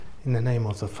In the name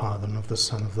of the Father, and of the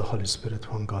Son, and of the Holy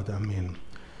Spirit, one God, Amen.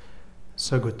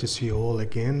 So good to see you all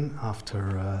again after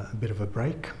a bit of a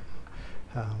break.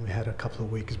 We had a couple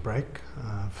of weeks break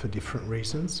for different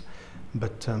reasons,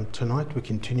 but tonight we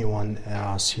continue on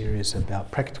our series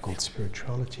about practical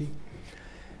spirituality,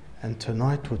 and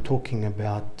tonight we're talking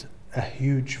about a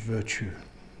huge virtue,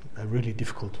 a really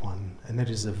difficult one, and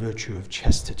that is the virtue of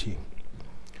chastity.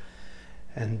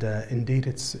 And indeed,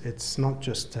 it's not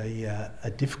just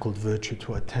a difficult virtue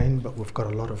to attain, but we've got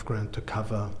a lot of ground to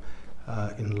cover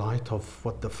in light of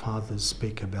what the Fathers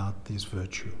speak about this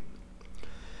virtue.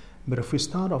 But if we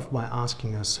start off by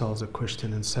asking ourselves a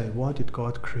question and say, why did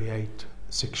God create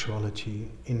sexuality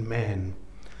in man?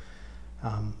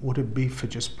 Would it be for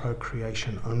just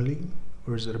procreation only,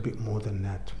 or is it a bit more than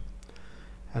that?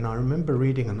 And I remember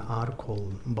reading an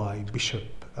article by Bishop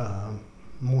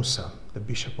Musa, the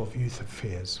Bishop of Youth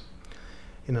Affairs,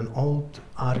 in an old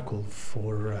article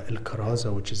for El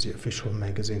Karaza, which is the official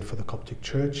magazine for the Coptic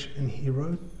Church, and he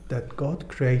wrote that God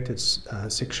created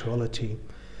sexuality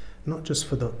not just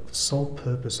for the sole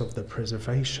purpose of the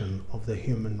preservation of the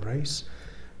human race,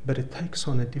 but it takes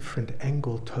on a different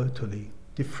angle, totally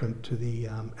different to the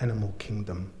animal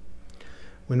kingdom.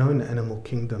 We know in the animal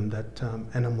kingdom that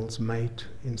animals mate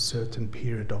in certain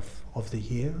period of the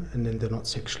year, and then they're not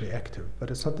sexually active.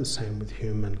 But it's not the same with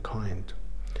humankind.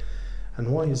 And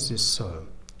why is this so?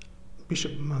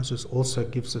 Bishop Moses also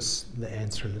gives us the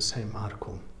answer in the same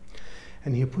article.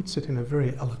 And he puts it in a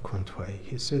very eloquent way.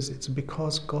 He says it's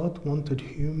because God wanted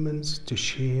humans to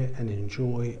share and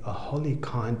enjoy a holy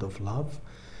kind of love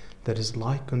that is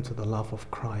likened to the love of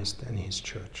Christ and his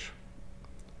church.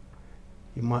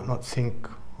 You might not think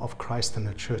of Christ and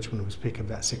the church when we speak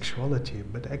about sexuality,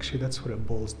 but actually that's what it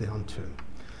boils down to.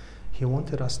 He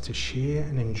wanted us to share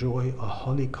and enjoy a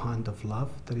holy kind of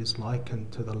love that is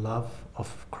likened to the love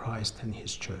of Christ and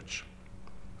his church.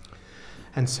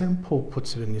 And St. Paul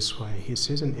puts it in this way. He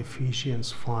says in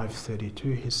Ephesians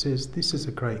 5:32, he says, "This is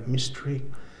a great mystery,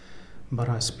 but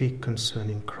I speak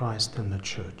concerning Christ and the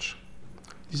church."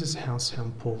 This is how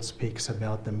St. Paul speaks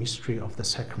about the mystery of the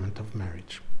sacrament of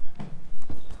marriage.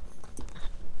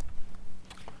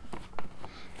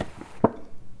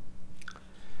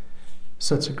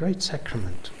 So it's a great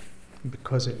sacrament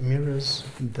because it mirrors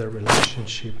the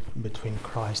relationship between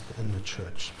Christ and the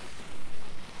church.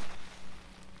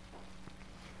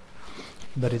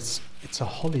 But it's a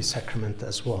holy sacrament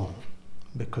as well,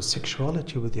 because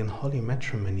sexuality within holy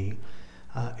matrimony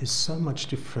is so much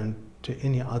different to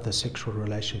any other sexual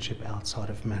relationship outside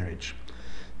of marriage.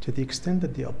 To the extent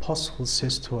that the Apostle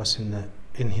says to us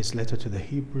in his letter to the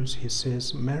Hebrews, he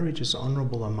says, "Marriage is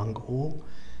honorable among all,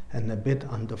 and the bed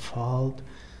undefiled,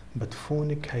 but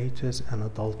fornicators and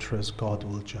adulterers God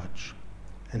will judge."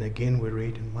 And again we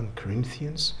read in 1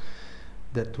 Corinthians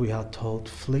that we are told,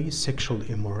 flee sexual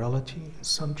immorality. In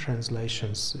some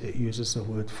translations it uses the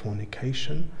word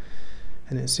fornication,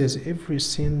 and it says every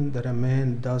sin that a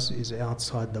man does is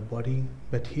outside the body,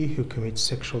 but he who commits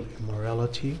sexual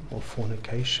immorality or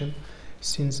fornication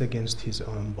sins against his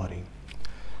own body.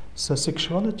 So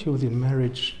sexuality within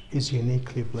marriage is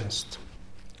uniquely blessed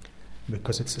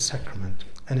because it's a sacrament,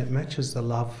 and it matches the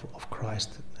love of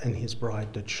Christ and his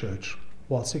bride, the church,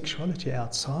 while sexuality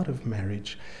outside of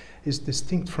marriage is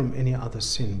distinct from any other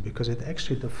sin because it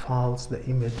actually defiles the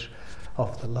image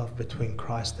of the love between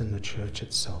Christ and the church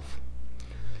itself.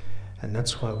 And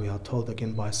that's why we are told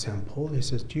again by St. Paul, he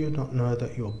says, "Do you not know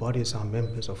that your bodies are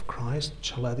members of Christ?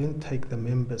 Shall I then take the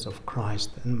members of Christ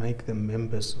and make them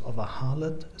members of a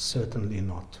harlot? Certainly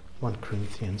not." 1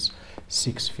 Corinthians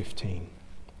 6:15.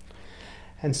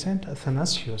 And St.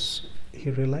 Athanasius,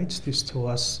 he relates this to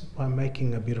us by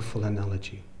making a beautiful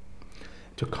analogy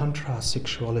to contrast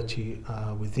sexuality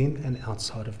within and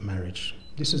outside of marriage.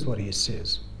 This is what he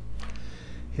says.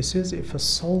 He says, if a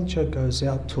soldier goes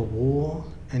out to war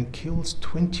and kills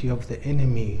 20 of the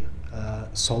enemy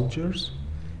soldiers,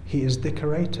 he is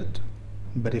decorated.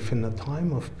 But if in the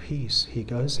time of peace he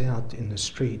goes out in the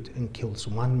street and kills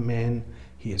one man,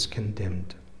 he is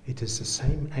condemned. It is the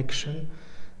same action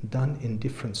done in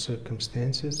different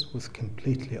circumstances with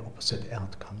completely opposite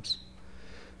outcomes.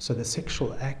 So the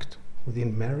sexual act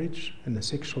within marriage and the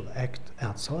sexual act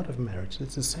outside of marriage,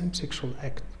 it's the same sexual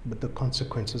act, but the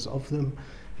consequences of them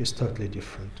is totally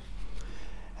different.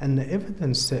 And the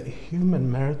evidence that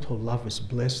human marital love is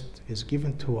blessed is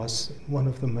given to us in one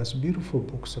of the most beautiful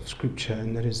books of Scripture,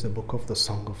 and that is the book of the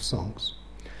Song of Songs.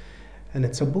 And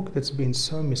it's a book that's been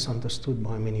so misunderstood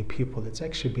by many people. It's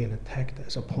actually been attacked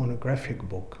as a pornographic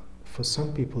book. For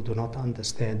some people do not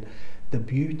understand the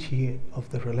beauty of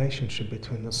the relationship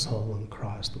between the soul and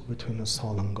Christ, or between the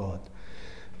soul and God.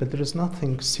 But there is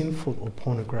nothing sinful or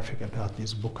pornographic about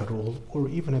this book at all, or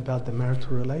even about the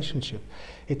marital relationship.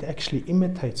 It actually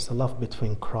imitates the love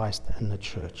between Christ and the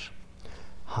church.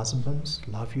 Husbands,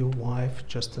 love your wife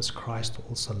just as Christ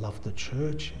also loved the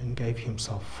church and gave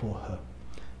himself for her.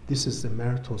 This is the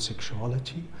marital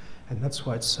sexuality, and that's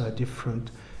why it's so different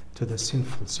to the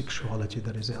sinful sexuality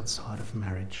that is outside of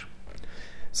marriage.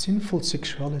 Sinful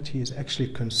sexuality is actually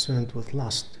concerned with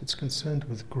lust. It's concerned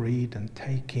with greed and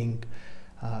taking,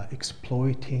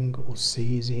 exploiting or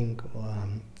seizing,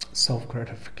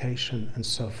 self-gratification and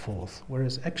so forth.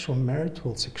 Whereas actual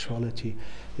marital sexuality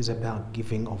is about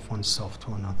giving of oneself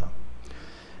to another.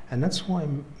 And that's why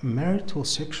marital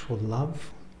sexual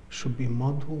love should be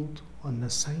modeled on the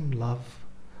same love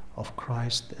of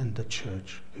Christ and the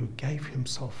church, who gave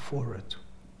himself for it.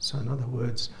 So in other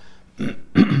words,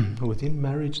 within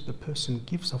marriage, the person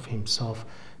gives of himself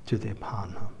to their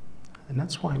partner. And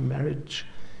that's why marriage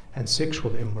and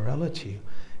sexual immorality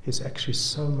is actually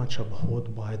so much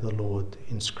abhorred by the Lord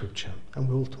in Scripture. And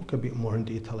we will talk a bit more in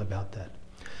detail about that.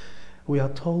 We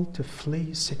are told to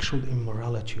flee sexual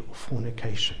immorality or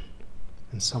fornication.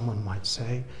 And someone might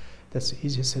say, that's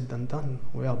easier said than done.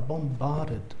 We are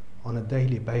bombarded on a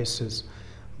daily basis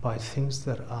by things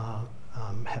that are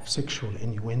have sexual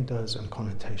innuendos and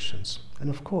connotations. And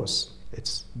of course,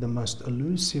 it's the most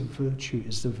elusive virtue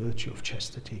is the virtue of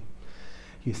chastity.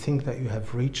 You think that you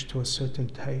have reached to a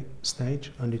certain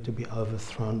stage only to be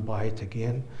overthrown by it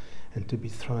again and to be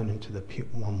thrown into the pit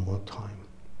one more time.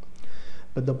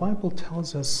 But the Bible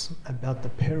tells us about the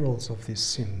perils of this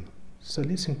sin. So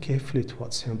listen carefully to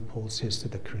what St. Paul says to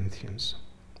the Corinthians.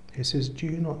 He says, "Do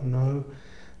you not know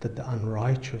that the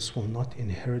unrighteous will not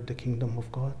inherit the kingdom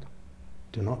of God?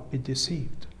 Do not be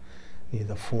deceived.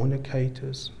 Neither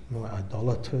fornicators, nor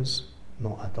idolaters,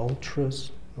 nor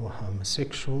adulterers, nor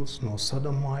homosexuals, nor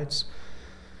sodomites,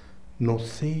 nor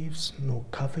thieves, nor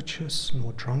covetous,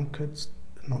 nor drunkards,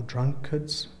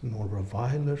 nor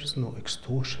revilers, nor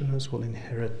extortioners will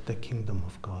inherit the kingdom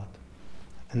of God."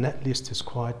 And that list is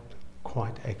quite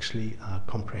actually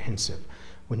comprehensive.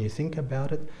 When you think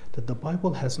about it, that the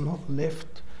Bible has not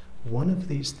left one of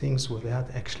these things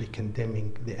without actually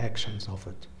condemning the actions of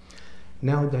it.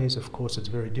 Nowadays, of course, it's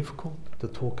very difficult to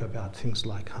talk about things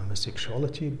like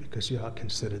homosexuality because you are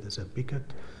considered as a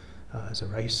bigot, as a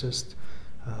racist,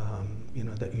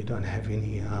 that you don't have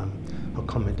any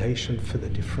accommodation for the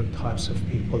different types of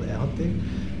people out there.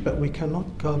 But we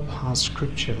cannot go past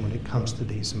Scripture when it comes to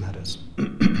these matters.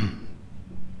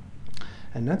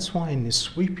 And that's why in this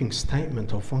sweeping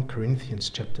statement of 1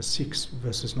 Corinthians chapter 6,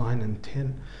 verses 9 and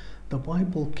 10, the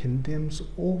Bible condemns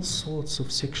all sorts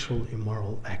of sexual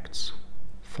immoral acts.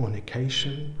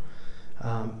 Fornication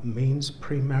means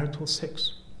premarital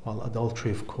sex, while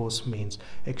adultery, of course, means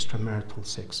extramarital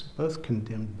sex, both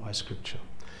condemned by Scripture.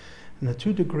 And the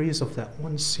 2 degrees of that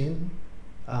one sin,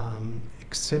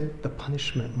 except the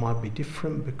punishment might be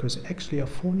different, because actually a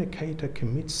fornicator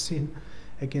commits sin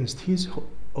against his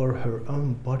or her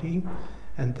own body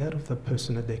and that of the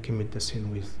person that they commit the sin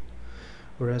with.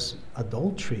 Whereas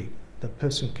adultery, the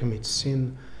person commits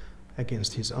sin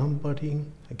against his own body,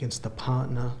 against the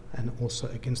partner, and also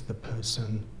against the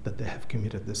person that they have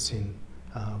committed the sin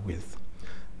with.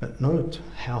 But note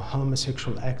how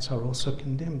homosexual acts are also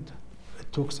condemned.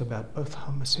 It talks about both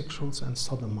homosexuals and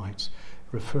sodomites,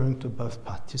 referring to both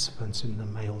participants in the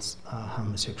male's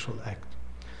homosexual act.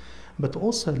 But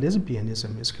also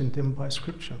lesbianism is condemned by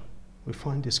Scripture. We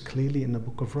find this clearly in the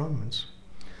book of Romans.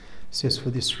 It says, "For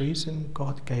this reason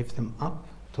God gave them up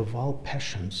to vile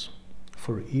passions,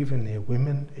 for even their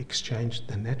women exchanged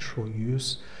the natural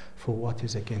use for what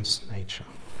is against nature."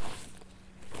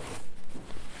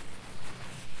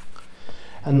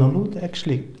 And the Lord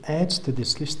actually adds to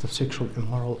this list of sexual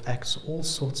immoral acts all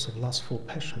sorts of lustful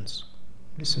passions.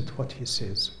 Listen to what he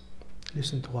says.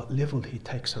 Listen to what level he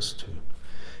takes us to.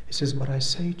 He says, "But I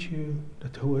say to you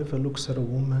that whoever looks at a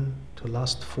woman to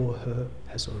lust for her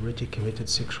has already committed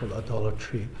sexual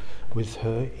idolatry with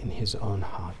her in his own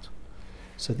heart."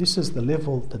 So this is the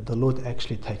level that the Lord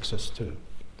actually takes us to.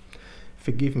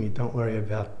 Forgive me, don't worry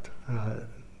about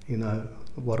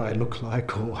what I look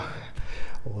like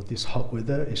or this hot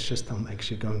weather. It's just I'm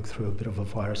actually going through a bit of a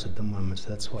virus at the moment, so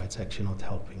that's why it's actually not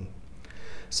helping.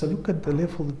 So look at the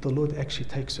level that the Lord actually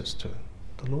takes us to.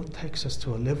 The Lord takes us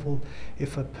to a level,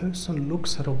 if a person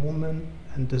looks at a woman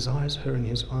and desires her in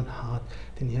his own heart,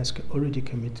 then he has already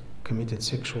committed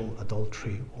sexual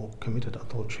adultery or committed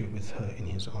adultery with her in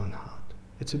his own heart.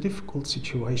 It's a difficult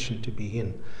situation to be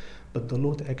in, but the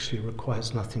Lord actually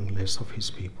requires nothing less of his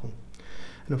people.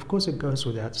 And of course it goes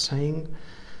without saying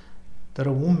that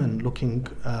a woman looking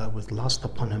with lust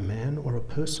upon a man, or a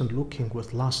person looking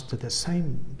with lust to the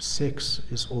same sex,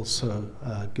 is also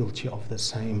guilty of the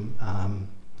same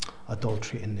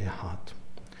adultery in their heart.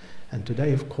 And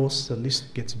today, of course, the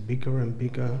list gets bigger and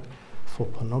bigger, for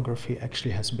pornography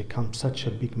actually has become such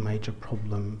a big major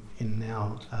problem in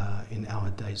our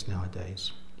days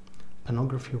nowadays.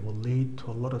 Pornography will lead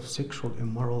to a lot of sexual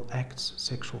immoral acts,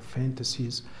 sexual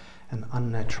fantasies, and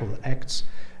unnatural acts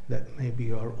that maybe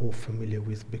you are all familiar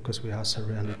with, because we are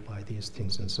surrounded by these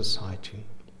things in society.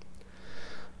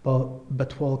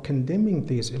 But while condemning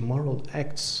these immoral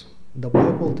acts, the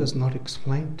Bible does not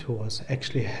explain to us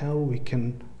actually how we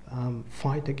can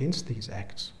fight against these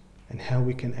acts and how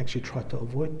we can actually try to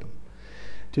avoid them.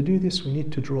 To do this, we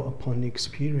need to draw upon the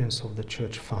experience of the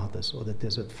church fathers, or the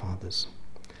desert fathers.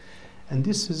 And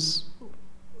this is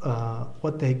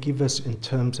what they give us in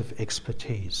terms of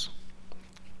expertise.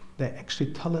 They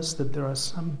actually tell us that there are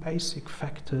some basic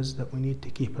factors that we need to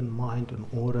keep in mind in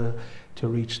order to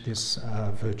reach this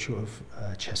virtue of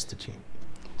chastity.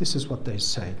 This is what they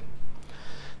say.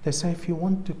 They say if you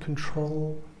want to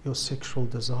control your sexual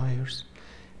desires,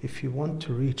 if you want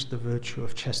to reach the virtue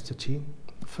of chastity,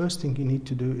 the first thing you need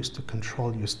to do is to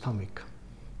control your stomach.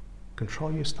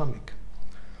 Control your stomach.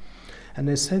 And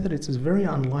they say that it is very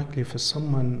unlikely for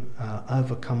someone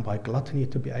overcome by gluttony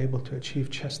to be able to achieve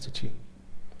chastity.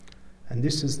 And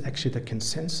this is actually the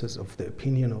consensus of the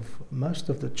opinion of most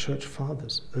of the church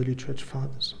fathers, early church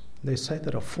fathers. They say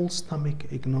that a full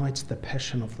stomach ignites the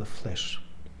passion of the flesh.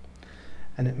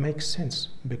 And it makes sense,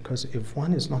 because if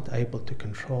one is not able to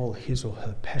control his or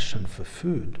her passion for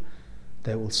food,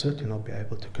 they will certainly not be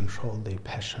able to control their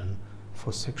passion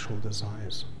for sexual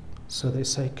desires. So they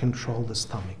say control the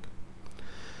stomach.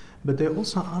 But they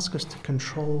also ask us to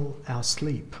control our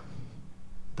sleep.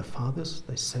 The fathers,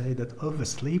 they say that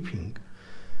oversleeping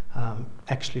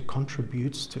actually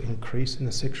contributes to increase in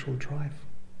the sexual drive.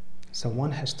 So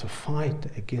one has to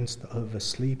fight against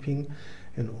oversleeping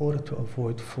in order to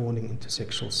avoid falling into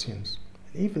sexual sins.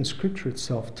 Even Scripture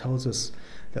itself tells us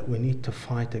that we need to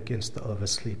fight against the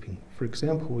oversleeping. For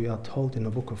example, we are told in the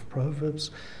book of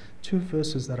Proverbs 2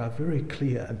 verses that are very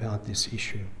clear about this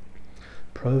issue.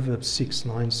 Proverbs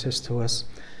 6:9 says to us,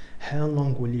 "How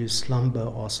long will you slumber,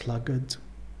 O sluggard?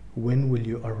 When will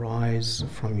you arise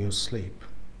from your sleep?"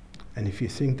 And if you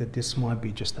think that this might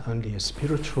be just only a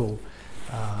spiritual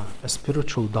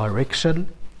direction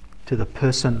to the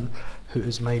person who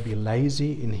is maybe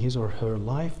lazy in his or her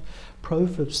life,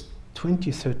 Proverbs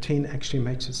 20:13 actually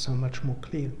makes it so much more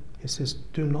clear. It says,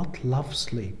 "Do not love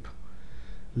sleep,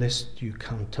 lest you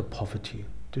come to poverty."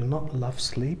 Do not love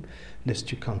sleep,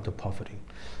 lest you come to poverty.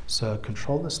 So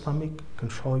control the stomach,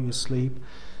 control your sleep,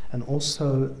 and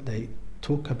also they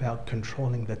talk about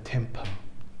controlling the temper,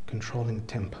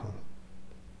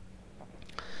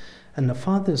 And the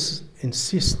fathers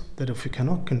insist that if we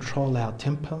cannot control our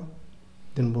temper,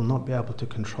 then we'll not be able to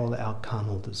control our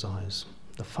carnal desires.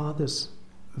 The fathers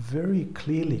very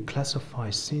clearly classify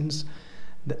sins,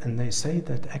 and they say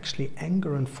that actually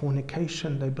anger and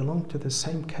fornication, they belong to the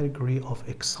same category of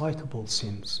excitable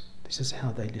sins. This is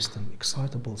how they list them,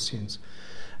 excitable sins.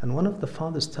 And one of the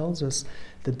fathers tells us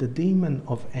that the demon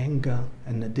of anger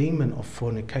and the demon of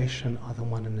fornication are the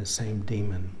one and the same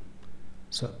demon.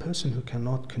 So a person who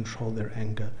cannot control their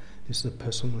anger, this is a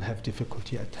person who will have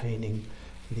difficulty attaining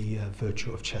the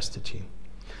virtue of chastity.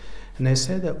 And they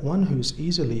say that one who is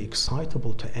easily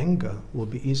excitable to anger will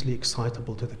be easily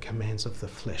excitable to the commands of the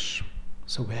flesh.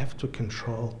 So we have to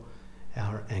control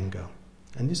our anger.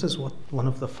 And this is what one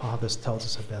of the fathers tells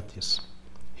us about this.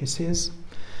 He says,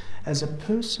 "As a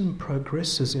person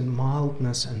progresses in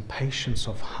mildness and patience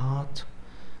of heart,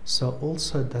 so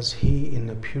also does he in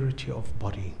the purity of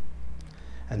body.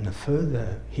 And the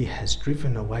further he has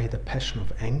driven away the passion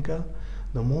of anger,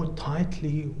 the more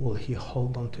tightly will he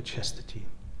hold on to chastity."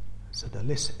 So the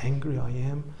less angry I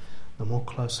am, the more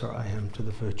closer I am to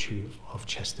the virtue of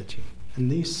chastity. And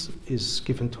this is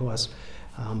given to us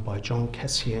by John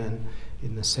Cassian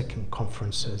in the second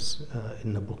conferences,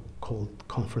 in the book called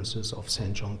Conferences of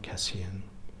St. John Cassian.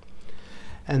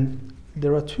 And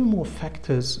there are two more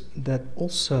factors that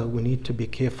also we need to be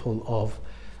careful of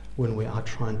when we are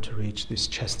trying to reach this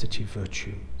chastity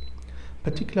virtue.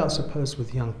 Particularly, I suppose,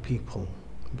 with young people,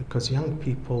 because young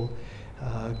people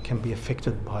can be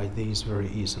affected by these very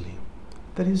easily.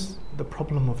 That is the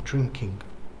problem of drinking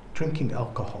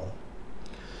alcohol.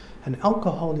 And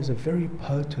alcohol is a very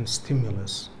potent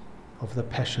stimulus of the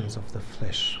passions of the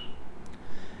flesh.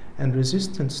 And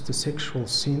resistance to sexual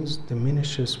sins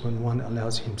diminishes when one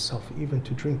allows himself even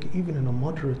to drink, even in a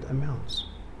moderate amounts.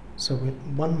 So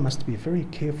one must be very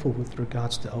careful with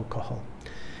regards to alcohol.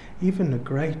 Even the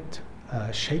great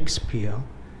Shakespeare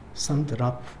summed it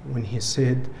up when he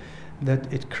said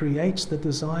that it creates the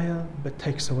desire but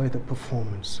takes away the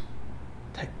performance.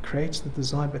 Creates the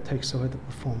desire but takes away the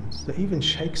performance. So even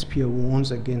Shakespeare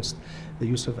warns against the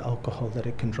use of alcohol, that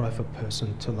it can drive a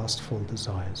person to lustful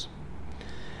desires.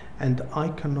 And I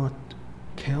cannot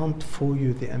count for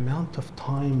you the amount of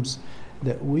times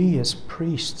that we as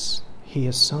priests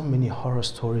hear so many horror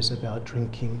stories about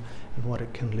drinking and what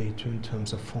it can lead to in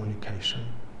terms of fornication.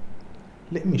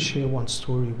 Let me share one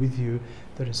story with you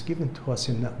that is given to us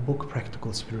in that book,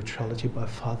 Practical Spirituality, by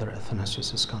Father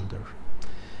Athanasius Iskander.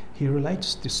 He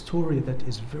relates this story that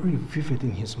is very vivid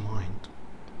in his mind.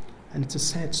 And it's a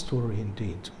sad story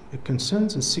indeed. It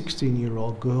concerns a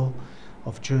 16-year-old girl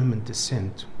of German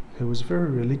descent who was very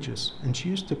religious, and she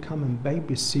used to come and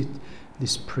babysit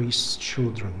this priest's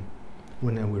children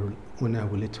when they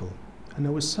were little. And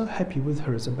I was so happy with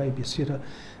her as a babysitter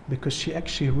because she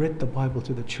actually read the Bible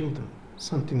to the children,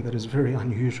 something that is very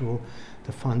unusual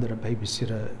to find that a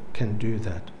babysitter can do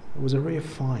that. It was a rare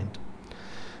find.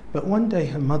 But one day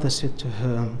her mother said to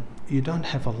her, "You don't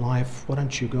have a life, why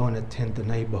don't you go and attend the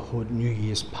neighborhood New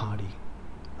Year's party?"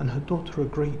 And her daughter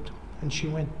agreed, and she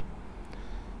went.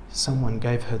 Someone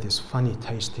gave her this funny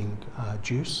tasting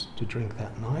juice to drink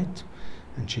that night,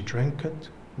 and she drank it.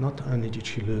 Not only did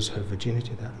she lose her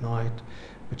virginity that night,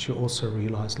 but she also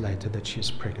realized later that she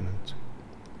is pregnant.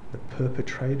 The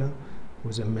perpetrator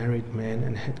was a married man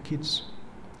and had kids.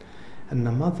 And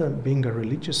the mother, being a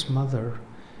religious mother,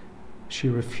 she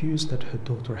refused that her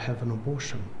daughter have an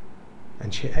abortion.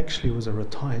 And she actually was a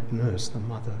retired nurse, the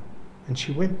mother. And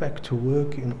she went back to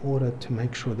work in order to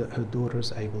make sure that her daughter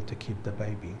is able to keep the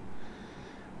baby.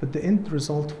 But the end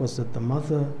result was that the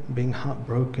mother, being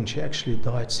heartbroken, she actually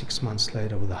died 6 months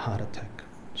later with a heart attack.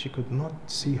 She could not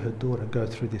see her daughter go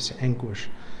through this anguish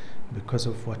because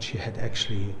of what she had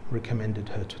actually recommended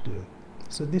her to do.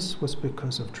 So this was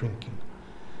because of drinking.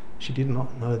 She did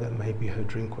not know that maybe her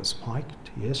drink was spiked.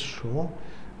 Yes, sure.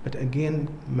 But again,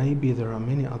 maybe there are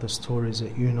many other stories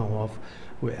that you know of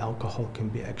where alcohol can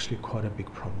be actually quite a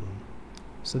big problem.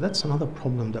 So that's another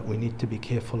problem that we need to be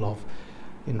careful of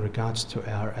in regards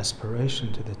to our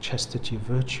aspiration to the chastity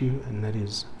virtue, and that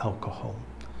is alcohol.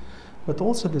 But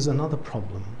also there's another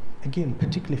problem, again,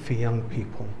 particularly for young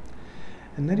people,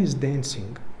 and that is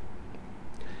dancing.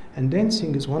 And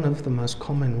dancing is one of the most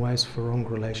common ways for wrong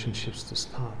relationships to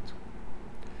start.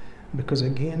 Because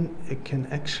again, it can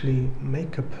actually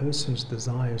make a person's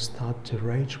desires start to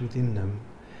rage within them.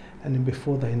 And then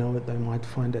before they know it, they might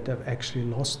find that they've actually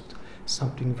lost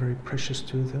something very precious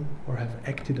to them, or have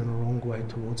acted in a wrong way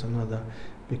towards another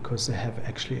because they have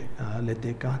actually let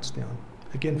their guards down.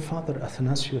 Again, Father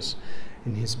Athanasius,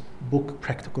 in his book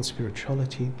Practical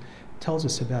Spirituality, tells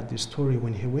us about this story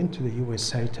when he went to the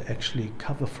USA to actually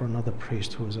cover for another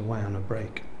priest who was away on a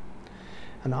break.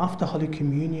 And after Holy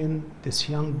Communion, this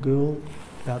young girl,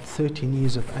 about 13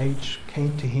 years of age,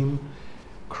 came to him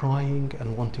crying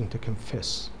and wanting to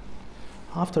confess.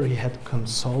 After he had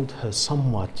consoled her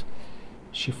somewhat,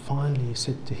 she finally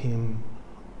said to him,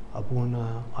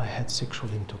 "Abuna, I had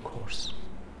sexual intercourse."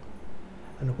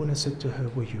 And Abuna said to her,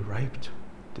 "Were you raped?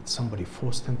 Did somebody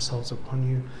force themselves upon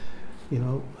you? You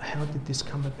know, how did this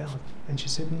come about?" And she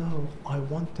said, "No, I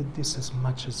wanted this as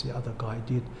much as the other guy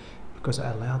did, because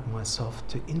I allowed myself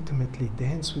to intimately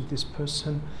dance with this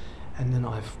person, and then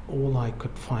all I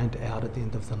could find out at the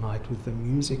end of the night, with the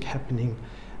music happening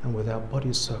and with our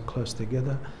bodies so close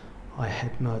together, I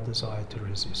had no desire to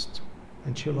resist."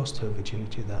 And she lost her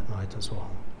virginity that night as well.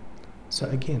 So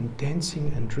again,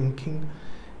 dancing and drinking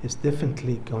is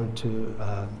definitely going to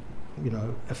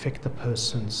affect a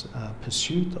person's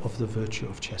pursuit of the virtue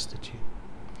of chastity.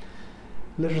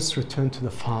 Let us return to the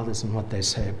fathers and what they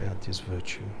say about this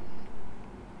virtue.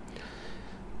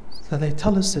 So they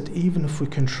tell us that even if we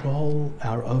control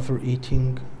our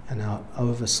overeating and our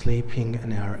oversleeping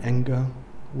and our anger,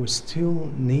 we still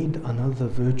need another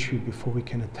virtue before we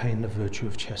can attain the virtue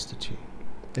of chastity.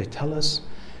 They tell us,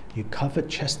 you covet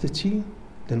chastity,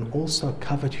 then also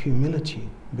covet humility,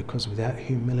 because without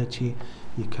humility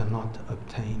you cannot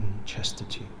obtain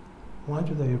chastity. Why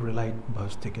do they relate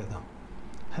both together?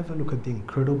 Have a look at the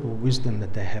incredible wisdom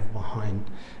that they have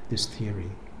behind this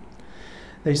theory.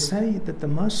 They say that the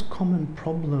most common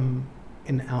problem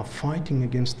in our fighting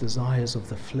against desires of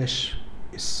the flesh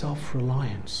is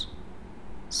self-reliance.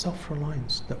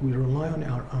 Self-reliance, that we rely on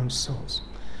our own selves.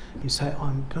 You say,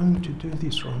 "I'm going to do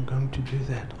this," or "I'm going to do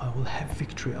that. I will have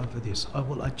victory over this. I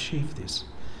will achieve this."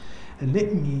 And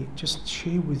let me just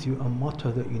share with you a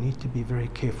motto that you need to be very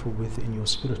careful with in your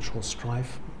spiritual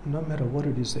strife, no matter what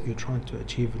it is that you're trying to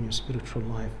achieve in your spiritual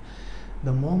life.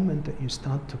 The moment that you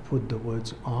start to put the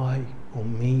words I or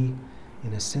me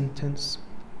in a sentence,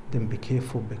 then be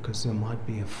careful, because there might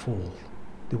be a fall.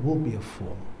 There will be a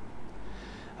fall.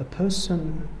 A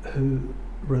person who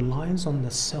relies on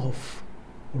the self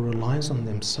or relies on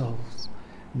themselves,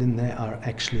 then they are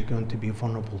actually going to be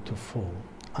vulnerable to fall.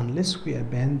 Unless we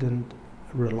abandon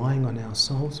relying on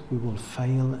ourselves, we will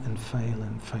fail and fail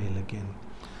and fail again.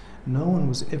 No one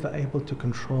was ever able to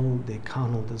control their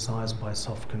carnal desires by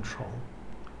self-control.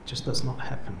 It just does not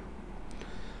happen.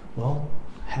 Well,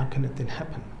 how can it then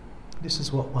happen? This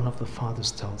is what one of the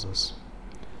fathers tells us.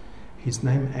 His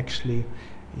name actually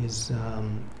is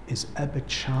Abbot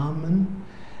Charman,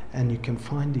 and you can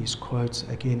find these quotes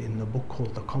again in the book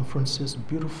called The Conferences,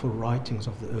 beautiful writings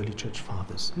of the early church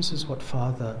fathers. This is what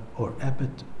Father or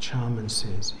Abbot Charman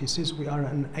says. He says, we are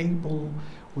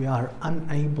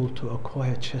unable to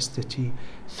acquire chastity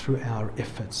through our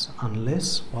efforts,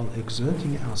 unless, while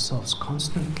exerting ourselves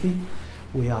constantly,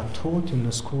 we are taught in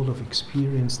the school of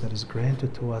experience that is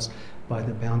granted to us by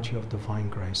the bounty of divine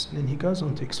grace. And then he goes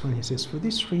on to explain, he says, for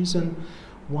this reason,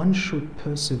 one should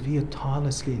persevere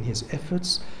tirelessly in his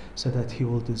efforts, so that he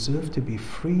will deserve to be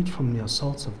freed from the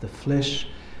assaults of the flesh,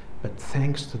 but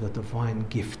thanks to the divine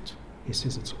gift. He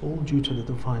says it's all due to the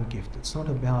divine gift. It's not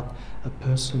about a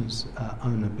person's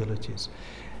own abilities.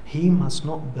 He must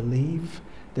not believe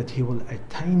that he will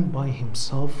attain by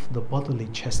himself the bodily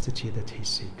chastity that he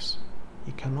seeks.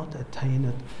 You cannot attain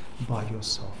it by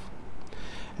yourself.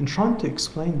 In trying to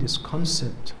explain this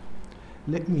concept,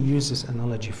 let me use this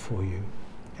analogy for you.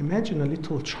 Imagine a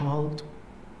little child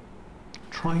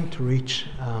trying to reach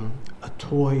a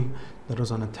toy that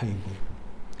was on a table.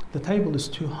 The table is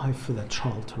too high for that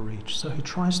child to reach, so he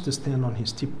tries to stand on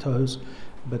his tiptoes,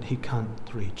 but he can't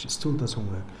reach. It still doesn't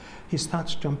work. He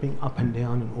starts jumping up and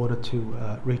down in order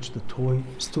to reach the toy,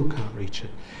 still can't reach it.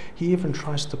 He even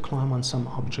tries to climb on some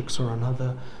objects or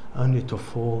another, only to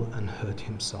fall and hurt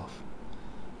himself.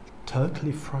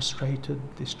 Totally frustrated,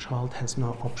 this child has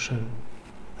no option,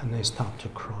 and they start to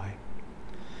cry.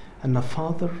 And the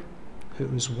father,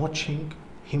 who is watching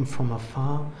him from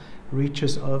afar,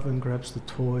 reaches over and grabs the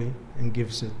toy and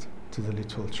gives it to the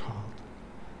little child.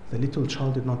 The little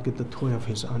child did not get the toy of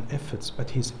his own efforts, but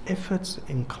his efforts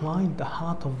inclined the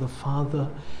heart of the father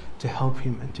to help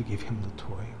him and to give him the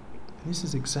toy. And this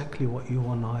is exactly what you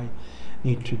and I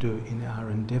need to do in our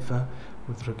endeavor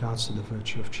with regards to the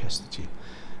virtue of chastity.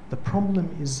 The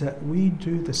problem is that we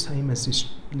do the same as this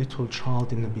little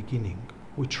child in the beginning.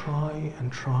 We try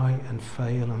and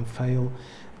fail.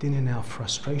 Then in our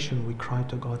frustration we cry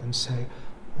to God and say,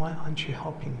 why aren't you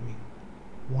helping me?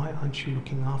 Why aren't you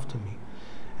looking after me?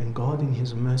 And God in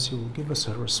his mercy will give us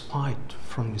a respite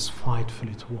from this fight for a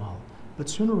little while. But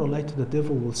sooner or later the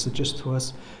devil will suggest to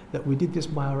us that we did this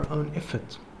by our own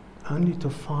effort, only to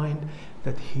find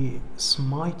that he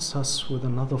smites us with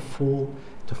another fall,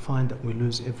 to find that we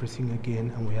lose everything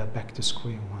again and we are back to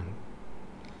square one.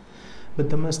 But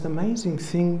the most amazing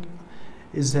thing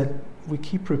is that we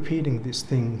keep repeating this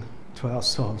thing to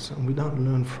ourselves and we don't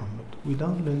learn from it. We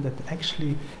don't learn that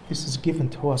actually this is given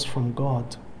to us from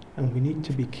God, and we need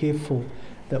to be careful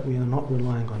that we are not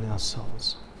relying on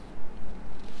ourselves.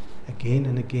 Again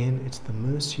and again, it's the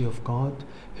mercy of God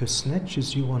who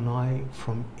snatches you and I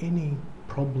from any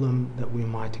problem that we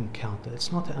might encounter.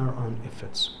 It's not our own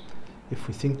efforts. If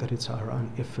we think that it's our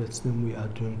own efforts, then we are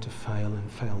doomed to fail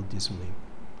and fail dismally.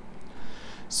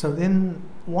 So then,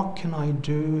 what can I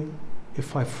do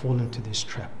if I fall into this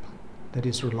trap that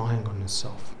is relying on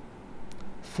yourself?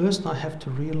 First, I have to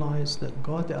realize that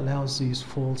God allows these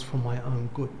falls for my own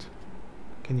good.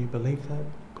 Can you believe that?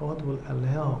 God will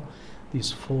allow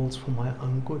these falls for my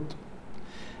own good.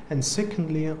 And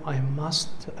secondly, I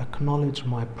must acknowledge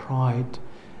my pride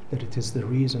that it is the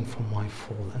reason for my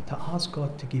fall, and to ask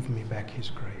God to give me back his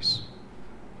grace,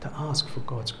 to ask for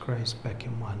God's grace back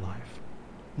in my life.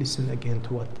 Listen again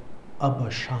to what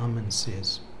Abba Shaman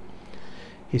says.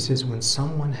 He says, when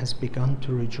someone has begun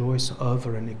to rejoice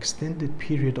over an extended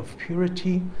period of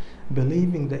purity,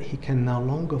 believing that he can no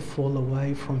longer fall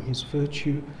away from his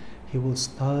virtue, he will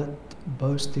start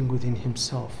boasting within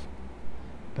himself.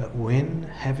 But when,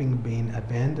 having been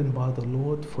abandoned by the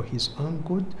Lord for his own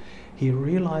good, he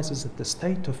realizes that the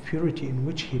state of purity in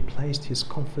which he placed his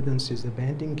confidence is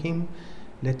abandoning him,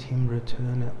 let him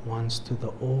return at once to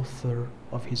the author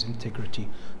of his integrity,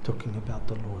 talking about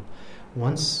the Lord.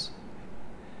 Once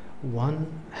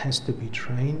one has to be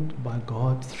trained by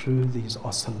God through these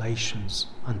oscillations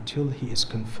until he is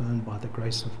confirmed by the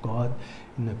grace of God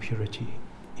in the purity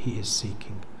he is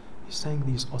seeking. He's saying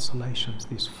these oscillations,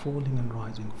 these falling and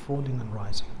rising.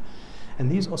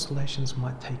 And these oscillations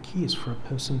might take years for a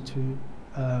person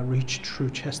reach true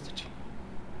chastity.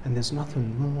 And there's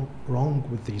nothing more wrong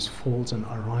with these falls and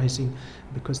arising,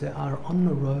 because they are on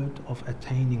the road of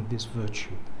attaining this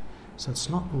virtue. So it's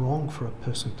not wrong for a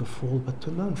person to fall, but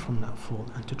to learn from that fall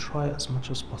and to try as much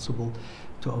as possible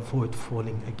to avoid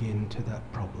falling again to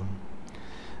that problem.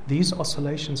 These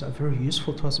oscillations are very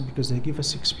useful to us because they give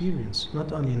us experience,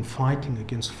 not only in fighting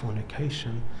against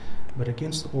fornication, but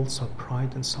against also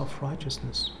pride and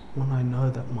self-righteousness. When I know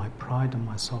that my pride and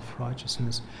my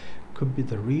self-righteousness could be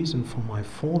the reason for my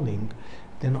falling,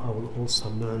 then I will also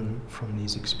learn from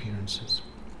these experiences.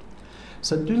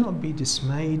 So do not be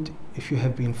dismayed if you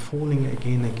have been falling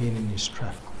again in this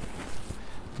trap,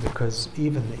 because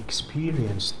even the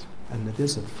experienced and the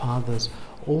desert fathers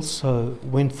also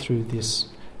went through this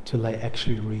till they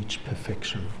actually reached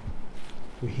perfection.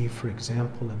 We hear, for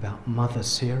example, about Mother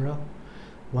Sarah,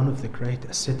 one of the great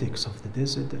ascetics of the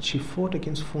desert, that she fought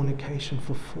against fornication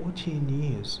for 14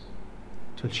 years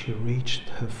till she reached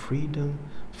her freedom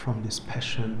from this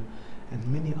passion, and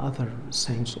many other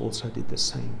saints also did the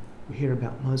same. We hear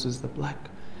about Moses the Black,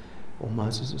 or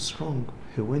Moses the Strong,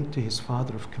 who went to his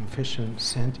father of confession,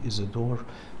 Saint Isidore,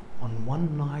 on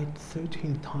one night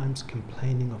 13 times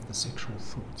complaining of the sexual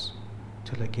thoughts,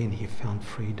 till again he found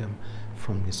freedom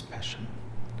from this passion.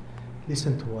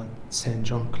 Listen to what St.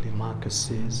 John Climacus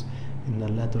says in the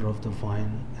Ladder of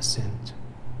Divine Ascent.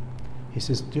 He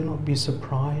says, "Do not be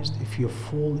surprised if you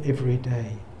fall every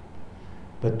day,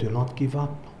 but do not give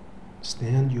up.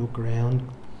 Stand your ground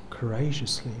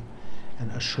courageously,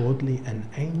 and assuredly an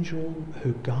angel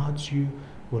who guards you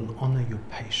will honor your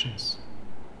patience."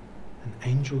 An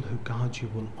angel who guards you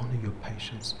will honor your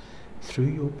patience. Through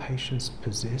your patience,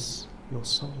 possess your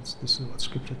souls. This is what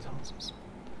Scripture tells us.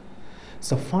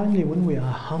 So finally, when we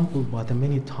are humbled by the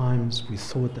many times we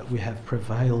thought that we have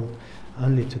prevailed,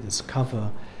 only to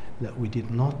discover that we did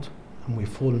not, and we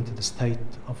fall into the state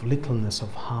of littleness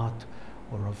of heart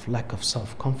or of lack of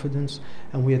self-confidence,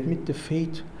 and we admit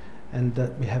defeat and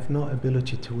that we have no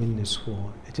ability to win this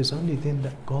war, it is only then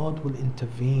that God will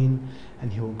intervene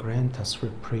and He will grant us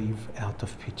reprieve out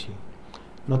of pity.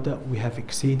 Not that we have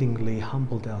exceedingly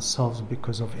humbled ourselves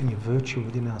because of any virtue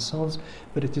within ourselves,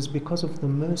 but it is because of the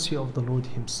mercy of the Lord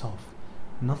Himself.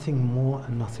 Nothing more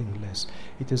and nothing less.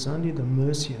 It is only the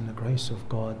mercy and the grace of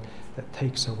God that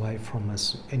takes away from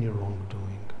us any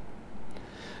wrongdoing.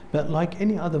 But like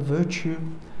any other virtue,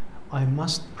 I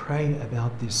must pray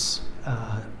about this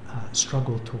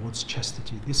struggle towards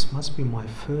chastity. This must be my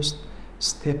first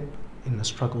step in the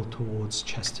struggle towards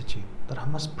chastity, that I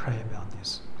must pray about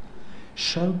this.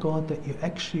 Show God that you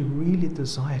actually really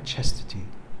desire chastity,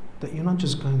 that you're not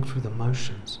just going through the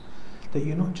motions, that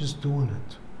you're not just doing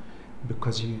it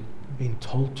because you've been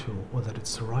told to, or that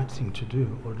it's the right thing to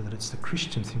do, or that it's the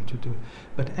Christian thing to do,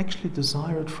 but actually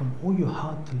desire it from all your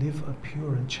heart to live a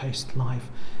pure and chaste life,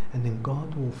 and then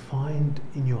God will find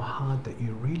in your heart that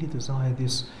you really desire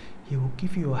this. He will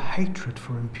give you a hatred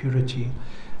for impurity,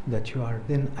 that you are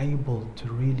then able to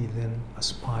really then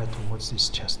aspire towards this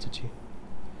chastity.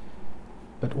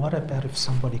 But what about if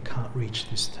somebody can't reach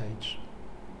this stage?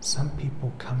 Some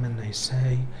people come and they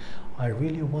say, I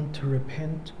really want to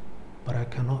repent, but I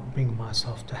cannot bring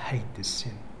myself to hate this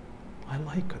sin. I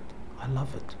like it. I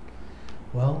love it.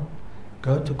 Well,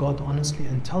 go to God honestly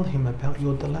and tell Him about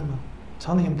your dilemma.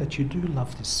 Tell Him that you do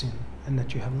love this sin and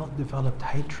that you have not developed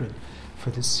hatred for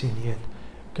this sin yet.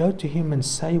 Go to Him and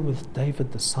say with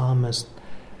David the psalmist,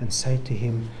 and say to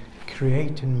Him,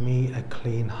 create in me a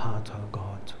clean heart, O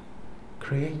God.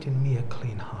 Create in me a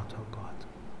clean heart, O God.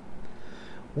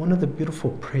 One of the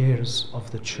beautiful prayers of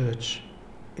the Church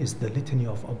is the Litany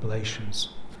of Oblations.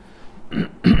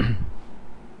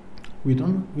 We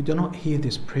do not hear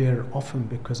this prayer often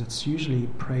because it's usually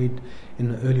prayed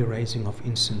in the early raising of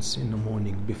incense in the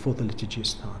morning before the liturgy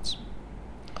starts.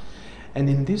 And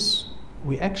in this,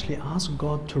 we actually ask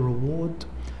God to reward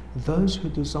those who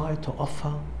desire to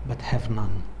offer but have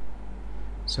none.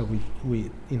 So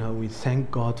we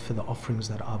thank God for the offerings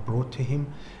that are brought to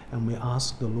Him, and we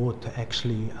ask the Lord to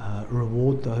actually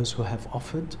reward those who have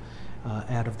offered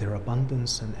out of their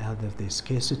abundance and out of their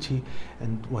scarcity,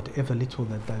 and whatever little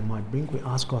that they might bring, we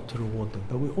ask God to reward them.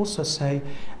 But we also say,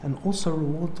 and also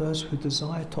reward those who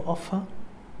desire to offer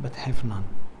but have none.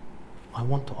 I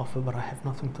want to offer, but I have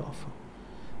nothing to offer.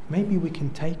 Maybe we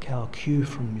can take our cue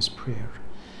from this prayer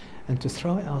and to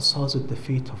throw ourselves at the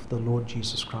feet of the Lord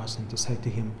Jesus Christ and to say to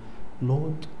Him,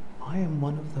 Lord, I am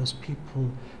one of those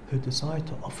people who desire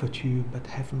to offer to You but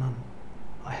have none.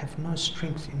 I have no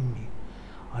strength in me.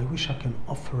 I wish I can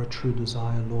offer a true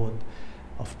desire, Lord,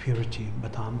 of purity,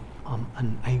 but I'm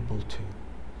unable to.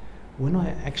 when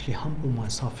I actually humble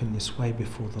myself in this way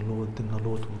before the Lord, then the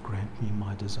Lord will grant me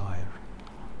my desire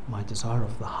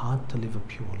of the heart to live a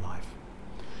pure life.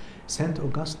 St.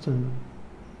 Augustine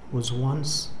was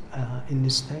once in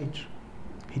this stage.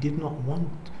 He did not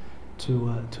want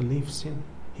to leave sin.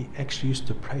 He actually used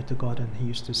to pray to God, and he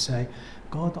used to say,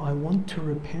 God, I want to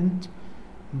repent,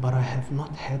 but I have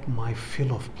not had my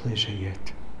fill of pleasure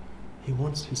yet. He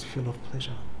wants his fill of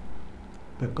pleasure.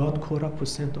 But God caught up with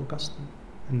St. Augustine,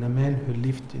 and the man who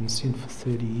lived in sin for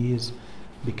 30 years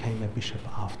became a bishop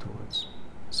afterwards.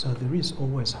 So there is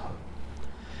always hope.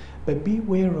 But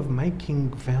beware of making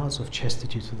vows of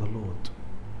chastity to the Lord.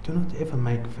 Do not ever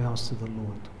make vows to the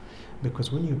Lord,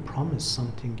 because when you promise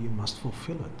something, you must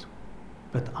fulfill it.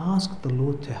 But ask the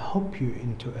Lord to help you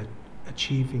into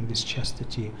achieving this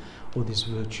chastity or this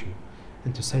virtue,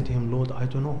 and to say to him, Lord, I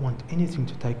do not want anything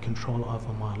to take control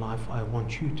over my life. I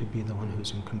want you to be the one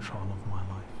who's in control of my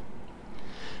life.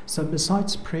 So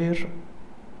besides prayer,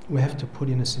 we have to put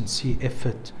in a sincere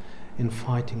effort in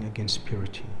fighting against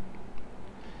purity.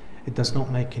 It does not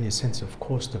make any sense, of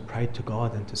course, to pray to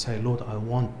God and to say, Lord, I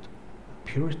want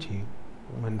purity,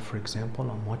 when, for example,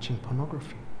 I'm watching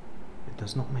pornography. It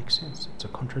does not make sense. It's a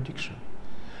contradiction.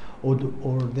 Or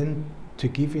then to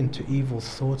give in to evil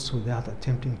thoughts without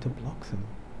attempting to block them.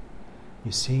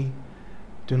 You see,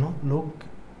 do not look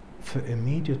for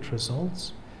immediate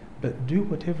results, but do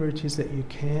whatever it is that you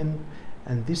can,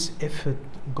 and this effort,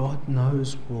 God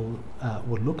knows, will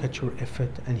look at your effort,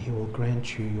 and he will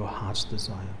grant you your heart's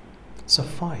desire. So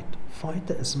fight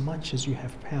as much as you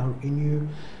have power in you,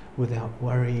 without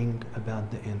worrying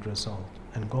about the end result.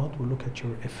 And God will look at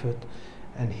your effort,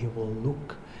 and he will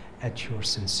look at your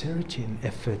sincerity and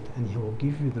effort, and he will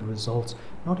give you the results,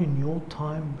 not in your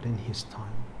time, but in his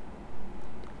time.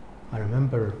 I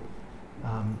remember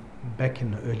back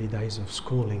in the early days of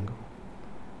schooling,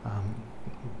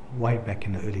 way back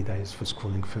in the early days for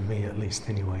schooling, for me at least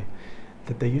anyway,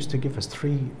 that they used to give us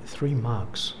three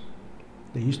marks.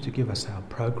 They used to give us our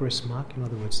progress mark. In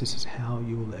other words, this is how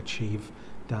you will achieve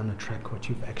down the track what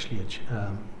you've actually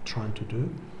trying to do.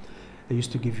 They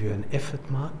used to give you an effort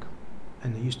mark,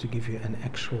 and they used to give you an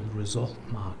actual result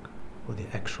mark, or the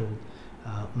actual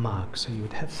mark. So you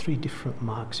would have 3 different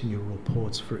marks in your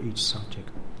reports for each subject.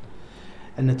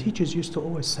 And the teachers used to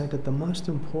always say that the most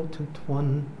important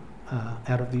one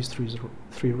out of these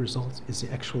three results is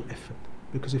the actual effort.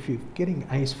 Because if you're getting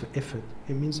A's for effort,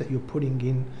 it means that you're putting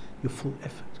in your full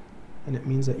effort. And it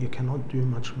means that you cannot do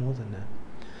much more than that.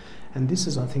 And this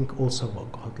is, I think, also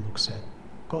what God looks at.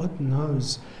 God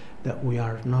knows that we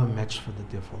are no match for the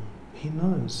devil. He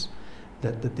knows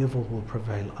that the devil will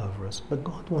prevail over us. But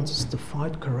God wants us to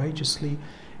fight courageously,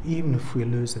 even if we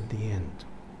lose at the end.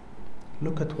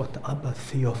 Look at what Abba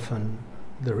Theophan,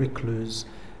 the recluse,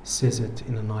 says it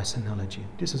in a nice analogy.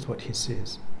 This is what he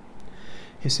says.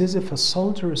 He says, if a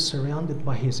soldier is surrounded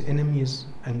by his enemies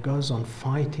and goes on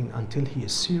fighting until he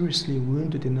is seriously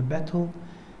wounded in a battle,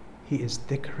 he is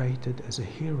decorated as a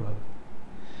hero.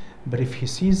 But if he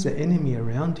sees the enemy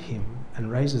around him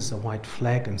and raises a white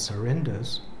flag and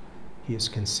surrenders, he is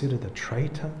considered a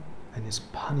traitor and is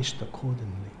punished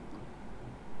accordingly.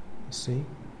 You see,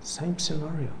 same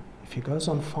scenario. If he goes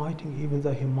on fighting, even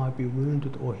though he might be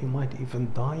wounded or he might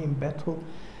even die in battle,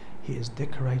 he is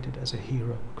decorated as a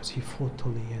hero because he fought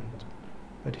till the end.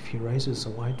 But if he raises a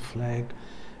white flag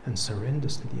and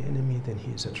surrenders to the enemy, then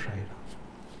he is a traitor.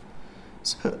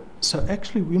 So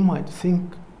actually we might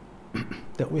think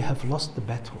that we have lost the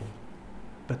battle,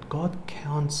 but God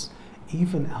counts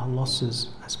even our losses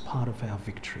as part of our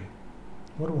victory.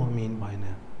 What do I mean by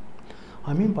that?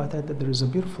 I mean by that there is a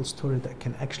beautiful story that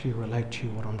can actually relate to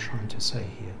you what I'm trying to say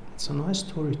here. It's a nice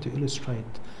story to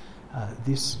illustrate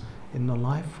this in the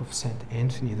life of Saint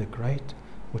Anthony the Great,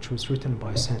 which was written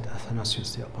by Saint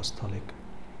Athanasius the Apostolic.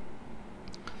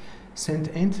 Saint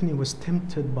Anthony was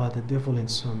tempted by the devil in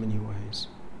so many ways.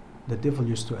 The devil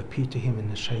used to appear to him in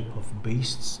the shape of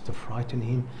beasts to frighten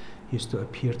him. He used to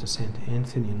appear to Saint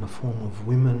Anthony in the form of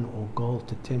women or gold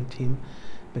to tempt him.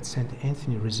 But Saint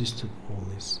Anthony resisted all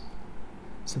this.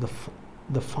 So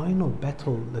the final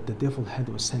battle that the devil had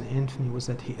with Saint Anthony was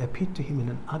that he appeared to him in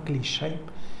an ugly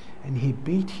shape, and he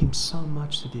beat him so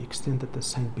much to the extent that the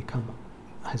saint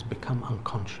has become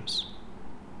unconscious.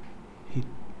 He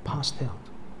passed out.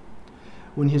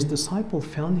 When his disciple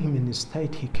found him in this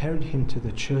state, he carried him to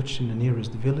the church in the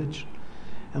nearest village,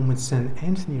 and when Saint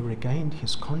Anthony regained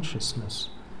his consciousness,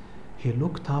 he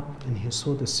looked up and he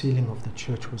saw the ceiling of the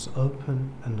church was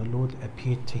open, and the Lord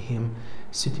appeared to him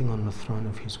sitting on the throne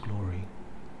of his glory.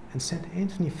 And Saint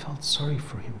Anthony felt sorry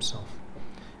for himself,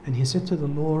 and he said to the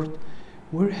Lord,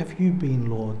 "Where have you been,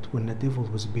 Lord, when the devil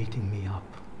was beating me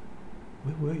up?"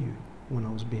 Where were you when I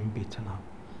was being beaten up?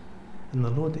 And the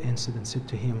Lord answered and said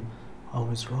to him, I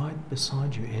was right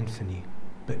beside you, Anthony,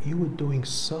 but you were doing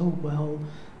so well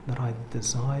that I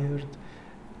desired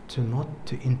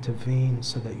to intervene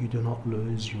so that you do not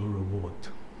lose your reward.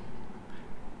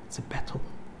 It's a battle.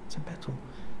 It's a battle.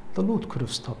 The Lord could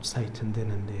have stopped Satan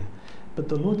then and there, but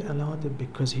the Lord allowed it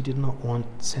because he did not want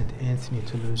St. Anthony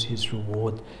to lose his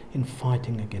reward in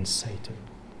fighting against Satan.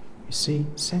 You see,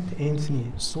 St.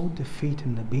 Anthony saw defeat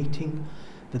in the beating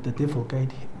that the devil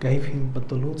gave him, but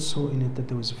the Lord saw in it that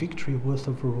there was victory worth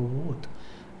of a reward.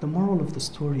 The moral of the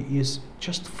story is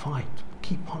just fight.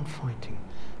 Keep on fighting.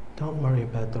 Don't worry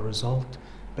about the result,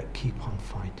 but keep on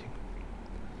fighting.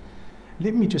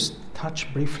 Let me just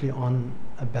touch briefly on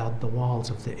about the wiles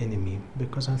of the enemy,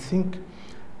 because I think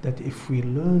that if we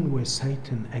learn where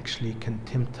Satan actually can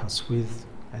tempt us with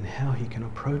and how he can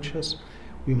approach us,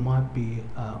 we might be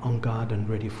on guard and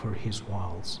ready for his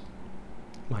wiles.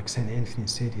 Like St. Anthony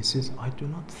said, he says, I do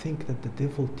not think that the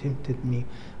devil tempted me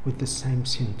with the same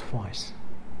sin twice.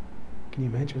 Can you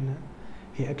imagine that?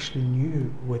 He actually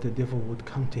knew where the devil would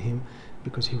come to him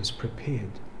because he was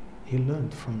prepared. He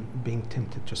learned from being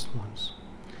tempted just once.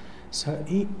 So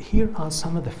here are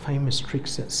some of the famous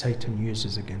tricks that Satan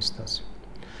uses against us.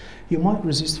 You might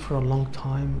resist for a long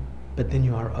time, but then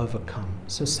you are overcome.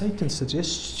 So Satan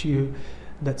suggests to you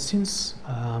that since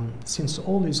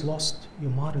all is lost, you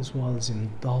might as well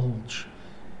indulge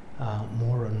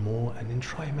more and more and then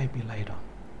try maybe later.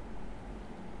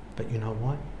 But you know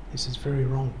what? This is very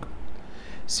wrong.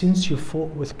 Since you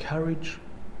fought with courage,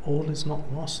 all is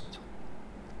not lost.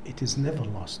 It is never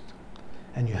lost.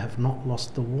 And you have not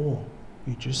lost the war.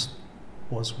 You just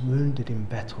was wounded in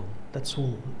battle. That's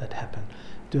all that happened.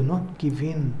 Do not give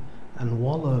in and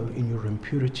wallow in your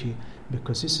impurity,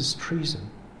 because this is treason.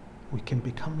 We can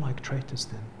become like traitors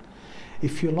then.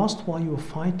 If you lost while you were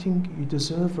fighting, you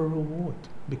deserve a reward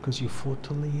because you fought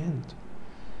till the end.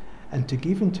 And to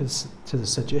give in to the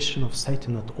suggestion of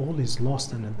Satan that all is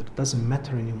lost and that it doesn't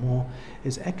matter anymore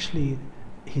is actually,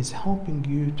 he's helping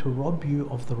you to rob you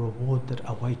of the reward that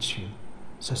awaits you.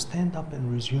 So stand up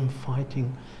and resume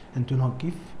fighting, and do not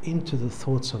give in to the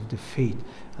thoughts of defeat.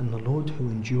 And the Lord, who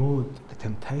endured the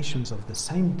temptations of the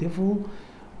same devil,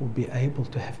 will be able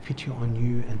to have pity on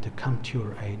you and to come to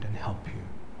your aid and help you.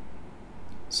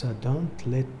 So don't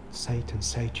let Satan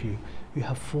say to you, you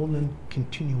have fallen,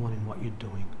 continue on in what you're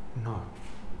doing. No,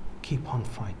 keep on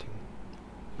fighting.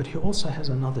 But he also has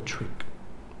another trick.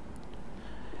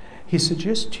 He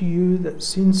suggests to you that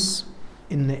since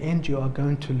in the end you are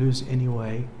going to lose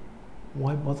anyway,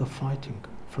 why bother fighting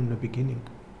from the beginning?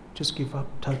 Just give up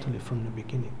totally from the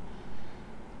beginning.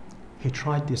 He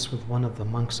tried this with one of the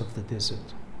monks of the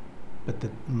desert, but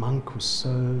the monk was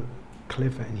so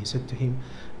clever and he said to him,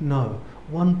 no,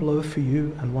 one blow for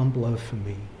you and one blow for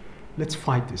me. Let's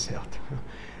fight this out.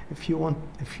 If you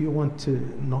want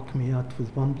to knock me out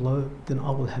with one blow, then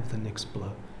I will have the next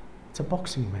blow. It's a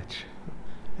boxing match.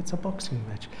 It's a boxing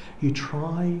match. You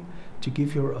try to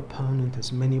give your opponent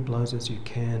as many blows as you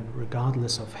can,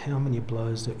 regardless of how many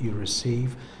blows that you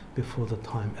receive before the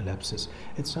time elapses.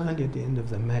 It's only at the end of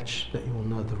the match that you will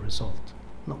know the result,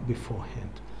 not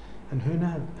beforehand. And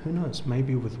who knows,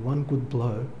 maybe with one good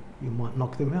blow, you might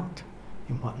knock them out.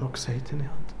 You might knock Satan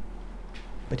out.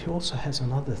 But he also has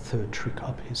another third trick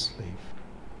up his sleeve.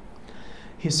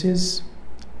 He says,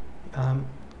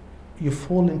 you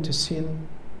fall into sin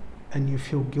and you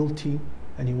feel guilty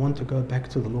and you want to go back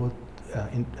to the Lord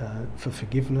for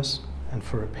forgiveness and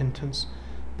for repentance.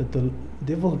 But the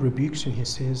devil rebukes you and he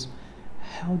says,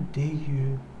 how dare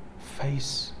you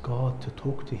face God to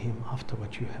talk to him after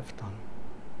what you have done?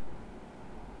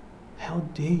 How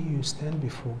dare you stand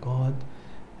before God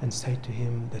and say to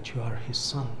him that you are his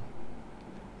son?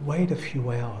 Wait a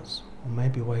few hours, or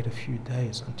maybe wait a few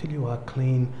days until you are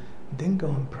clean, then go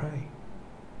and pray.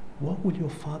 What will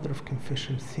your father of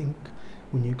confession think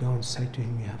when you go and say to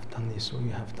him, you have done this or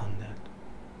you have done that?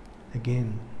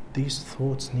 Again, these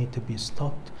thoughts need to be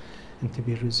stopped and to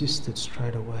be resisted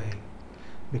straight away,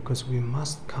 because we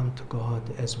must come to God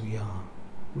as we are.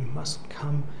 We must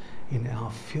come in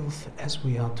our filth as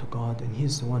we are to God, and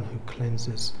he's the one who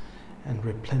cleanses and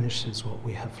replenishes what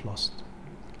we have lost.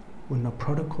 When the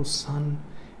prodigal son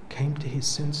came to his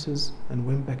senses and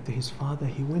went back to his father,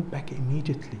 he went back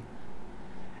immediately.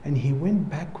 And he went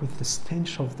back with the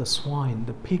stench of the swine,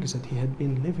 the pigs that he had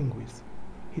been living with.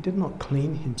 He did not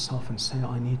clean himself and say,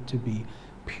 I need to be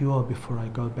pure before I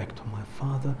go back to my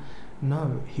father.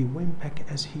 No, he went back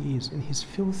as he is, in his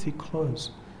filthy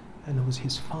clothes. And it was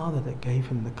his father that gave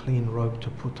him the clean robe to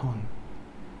put on.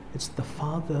 It's the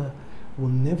father will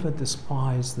never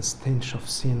despise the stench of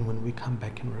sin when we come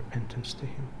back in repentance to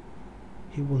Him.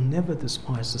 He will never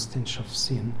despise the stench of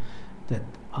sin that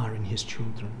are in His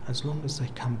children, as long as they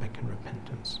come back in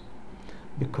repentance.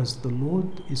 Because the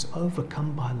Lord is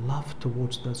overcome by love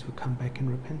towards those who come back in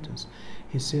repentance.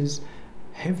 He says,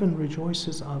 heaven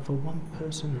rejoices over one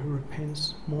person who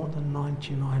repents more than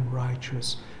 99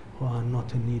 righteous who are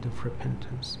not in need of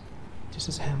repentance. This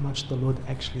is how much the Lord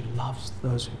actually loves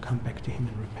those who come back to Him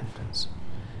in repentance.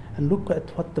 And look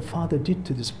at what the Father did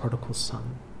to this prodigal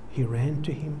son. He ran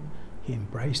to him, he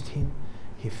embraced him,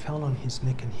 he fell on his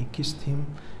neck and he kissed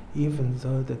him, even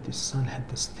though that this son had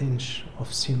the stench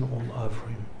of sin all over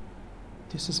him.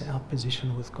 This is our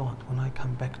position with God. When I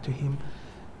come back to Him,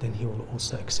 then He will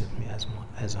also accept me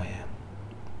as I am.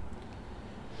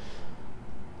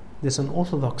 There's an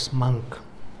Orthodox monk.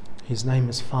 His name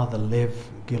is Father Lev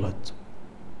Gillett,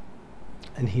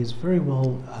 and he is very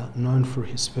well known for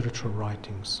his spiritual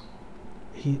writings.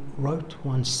 He wrote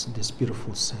once this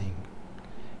beautiful saying.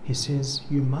 He says,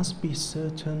 you must be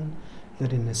certain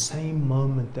that in the same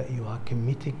moment that you are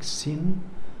committing sin,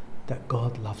 that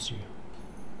God loves you.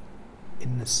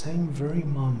 In the same very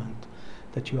moment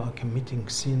that you are committing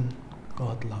sin,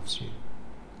 God loves you.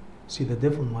 See, the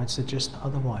devil might suggest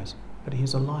otherwise, but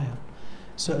he's a liar.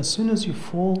 So as soon as you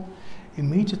fall,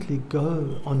 immediately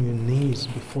go on your knees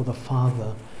before the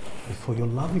Father, before your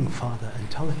loving Father, and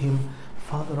tell Him,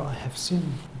 Father, I have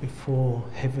sinned before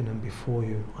heaven and before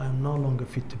you. I am no longer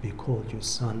fit to be called your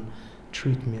son.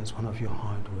 Treat me as one of your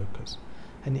hired workers.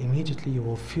 And immediately you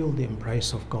will feel the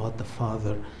embrace of God the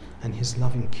Father and His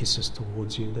loving kisses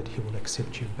towards you, that He will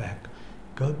accept you back.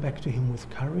 Go back to Him with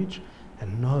courage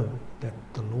and know that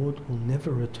the Lord will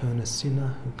never return a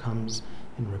sinner who comes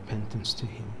in repentance to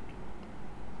Him.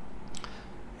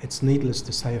 It's needless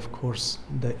to say, of course,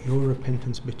 that your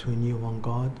repentance between you and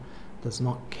God does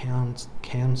not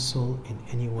cancel in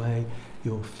any way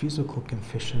your physical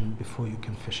confession before your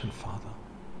confession Father.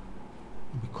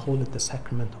 We call it the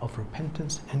sacrament of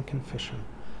repentance and confession,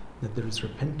 that there is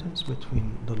repentance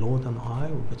between the Lord and I,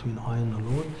 or between I and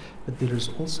the Lord, but there is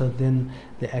also then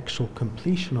the actual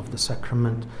completion of the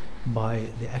sacrament by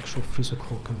the actual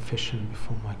physical confession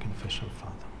before my confession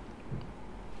Father.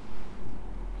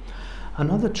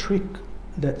 Another trick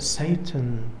that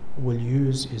Satan will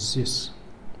use is this.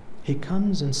 He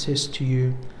comes and says to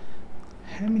you,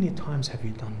 how many times have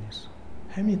you done this?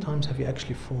 How many times have you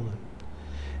actually fallen?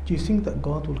 Do you think that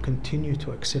God will continue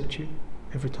to accept you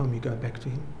every time you go back to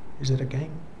Him? Is it a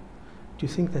game? Do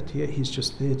you think that He's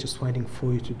just there, just waiting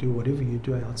for you to do whatever you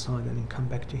do outside and then come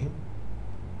back to Him?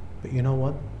 But you know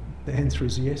what? The answer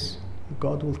is yes.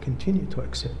 God will continue to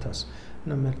accept us,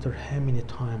 no matter how many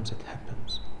times it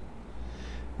happens.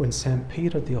 When St.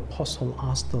 Peter the Apostle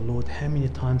asked the Lord how many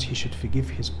times he should forgive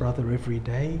his brother every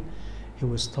day, he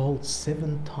was told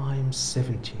 7 times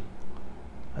 70.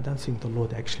 I don't think the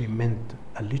Lord actually meant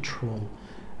a literal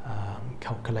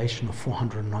calculation of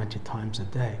 490 times a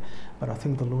day, but I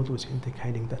think the Lord was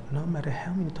indicating that no matter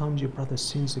how many times your brother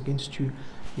sins against you,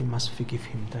 you must forgive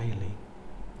him daily.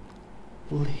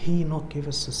 Will He not give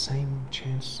us the same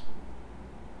chance?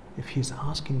 If He's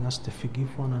asking us to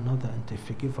forgive one another and to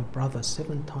forgive a brother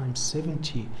 7 times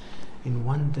 70 in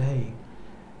one day,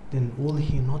 then will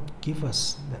He not give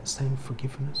us that same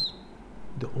forgiveness?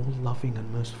 The all-loving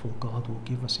and merciful God will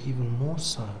give us even more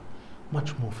so,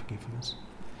 much more forgiveness.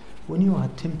 When you are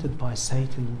tempted by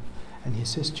Satan and he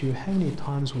says to you, how many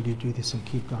times will you do this and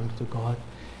keep going to God?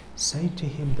 Say to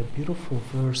him the beautiful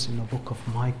verse in the book of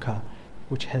Micah,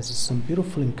 which has some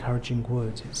beautiful encouraging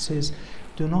words. It says,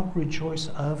 do not rejoice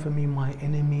over me, my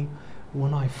enemy.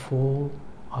 When I fall,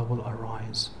 I will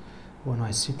arise. When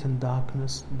I sit in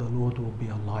darkness, the Lord will be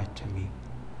a light to me.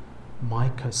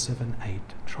 Micah 7:8.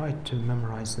 Try to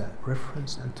memorize that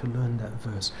reference and to learn that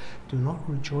verse. Do not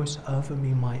rejoice over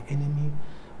me, my enemy.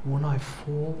 When I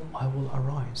fall, I will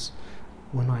arise.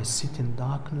 When I sit in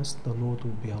darkness, the Lord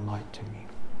will be a light to me.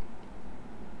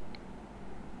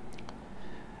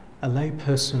 A lay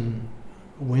person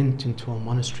went into a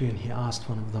monastery and he asked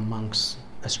one of the monks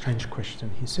a strange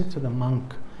question. He said to the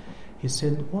monk, he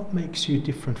said, what makes you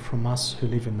different from us who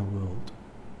live in the world?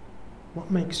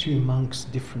 What makes you monks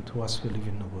different to us who live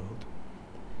in the world?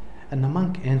 And the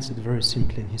monk answered very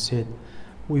simply and he said,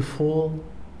 we fall,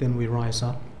 then we rise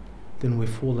up, then we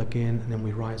fall again, and then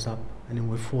we rise up, and then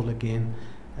we fall again,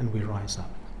 and we rise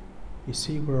up. You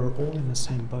see, we're all in the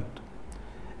same boat.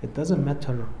 It doesn't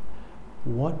matter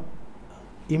what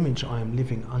image I am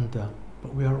living under,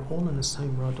 but we are all in the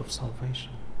same road of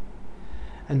salvation.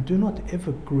 And do not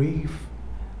ever grieve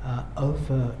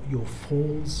over your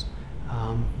falls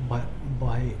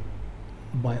by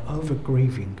by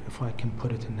over-grieving, if I can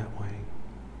put it in that way.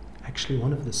 Actually,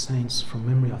 one of the saints, from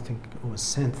memory, I think it was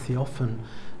Saint Theophan,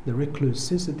 the recluse,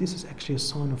 says that this is actually a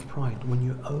sign of pride. When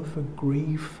you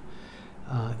over-grieve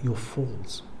your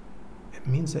falls, it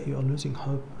means that you are losing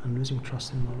hope and losing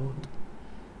trust in the Lord.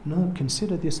 No,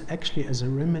 consider this actually as a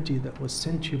remedy that was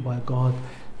sent to you by God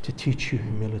to teach you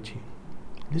humility.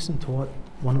 Listen to what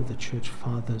one of the church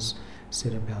fathers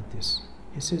said about this.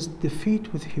 He says,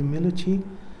 defeat with humility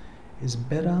is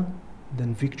better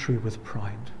than victory with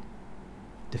pride.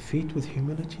 Defeat with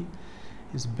humility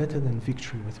is better than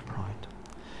victory with pride.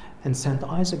 And St.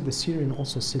 Isaac the Syrian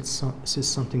also says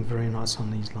something very nice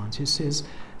on these lines. He says,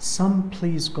 some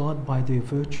please God by their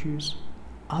virtues,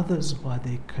 others by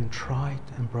their contrite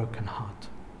and broken heart.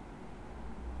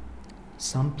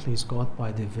 Some please God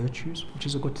by their virtues, which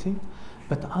is a good thing,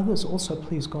 but others also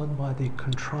please God by their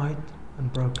contrite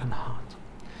and broken heart.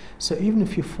 So even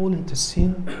if you fall into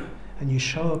sin and you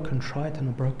show a contrite and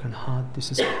a broken heart,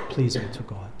 this is pleasing to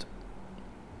God.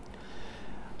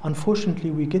 Unfortunately,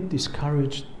 we get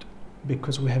discouraged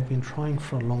because we have been trying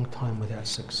for a long time without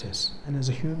success. And as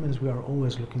humans, we are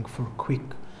always looking for quick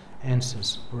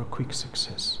answers or a quick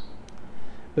success.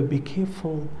 But be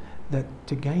careful that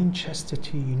to gain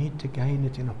chastity, you need to gain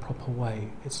it in a proper way.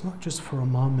 It's not just for a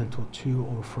moment or two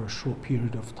or for a short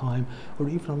period of time or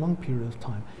even a long period of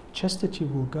time. Chastity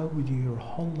will go with you your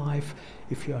whole life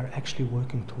if you are actually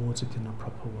working towards it in a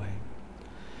proper way.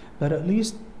 But at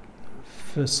least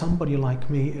for somebody like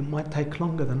me, it might take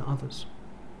longer than others.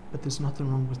 But there's nothing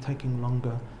wrong with taking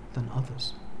longer than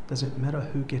others. Doesn't matter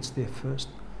who gets there first.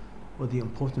 Well, the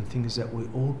important thing is that we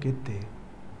all get there,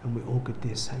 and we all get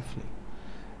there safely.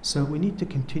 So we need to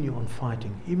continue on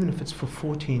fighting, even if it's for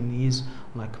 14 years,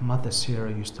 like Mother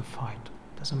Sarah used to fight.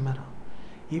 Doesn't matter.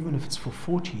 Even if it's for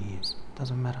 40 years,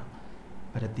 doesn't matter.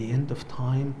 But at the end of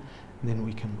time, then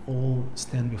we can all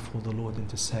stand before the Lord and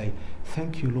to say,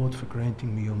 thank you, Lord, for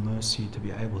granting me your mercy to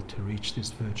be able to reach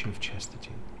this virtue of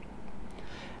chastity.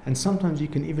 And sometimes you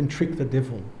can even trick the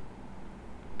devil.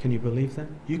 Can you believe that?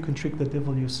 You can trick the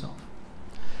devil yourself.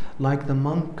 Like the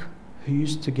monk who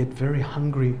used to get very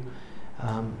hungry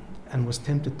and was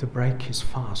tempted to break his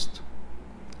fast.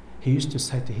 He used to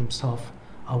say to himself,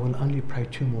 I will only pray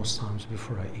 2 more psalms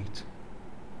before I eat.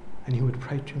 And he would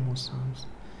pray 2 more psalms.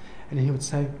 And then he would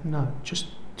say, no, just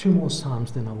 2 more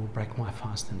psalms, then I will break my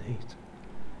fast and eat.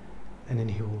 And then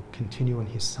he will continue on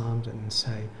his psalms and then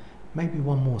say, maybe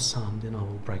 1 more psalm, then I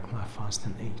will break my fast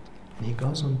and eat. And he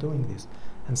goes on doing this.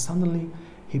 And suddenly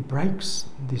he breaks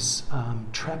this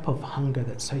trap of hunger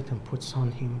that Satan puts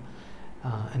on him,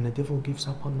 and the devil gives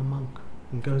up on the monk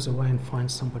and goes away and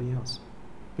finds somebody else.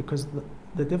 Because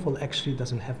the devil actually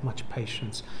doesn't have much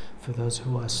patience for those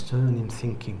who are stern in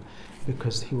thinking,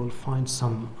 because he will find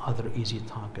some other easy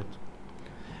target.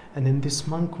 And then this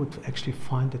monk would actually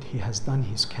find that he has done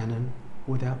his canon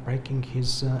without breaking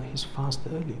his fast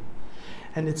early.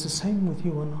 And it's the same with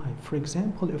you and I. For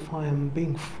example, if I am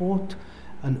being fought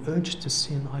an urge to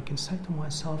sin, I can say to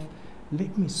myself,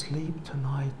 let me sleep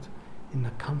tonight in the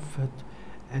comfort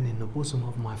and in the bosom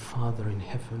of my Father in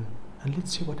heaven, and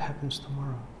let's see what happens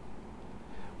tomorrow.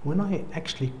 When I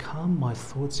actually calm my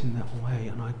thoughts in that way,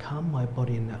 and I calm my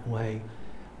body in that way,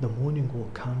 the morning will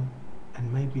come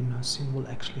and maybe no sin will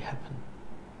actually happen.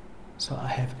 So I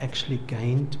have actually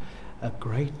gained a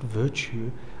great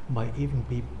virtue by even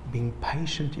being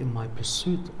patient in my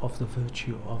pursuit of the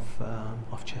virtue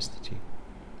of chastity.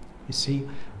 You see,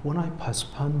 when I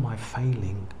postpone my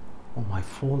failing or my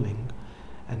falling,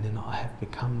 and then I have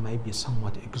become maybe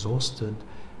somewhat exhausted,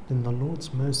 then the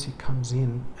Lord's mercy comes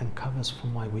in and covers for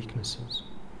my weaknesses.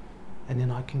 And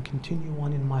then I can continue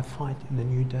on in my fight in the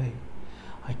new day.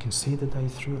 I can see the day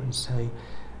through and say,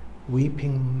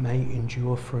 weeping may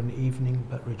endure for an evening,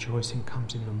 but rejoicing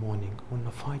comes in the morning. When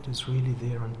the fight is really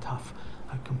there and tough,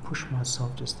 I can push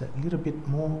myself just that little bit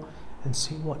more and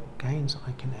see what gains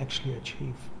I can actually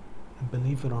achieve. And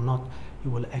believe it or not,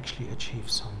 you will actually achieve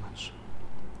so much.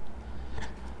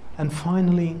 And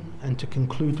finally, and to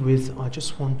conclude with, I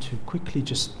just want to quickly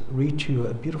just read to you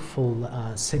a beautiful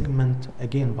segment,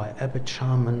 again by Abbot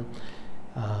Sharman,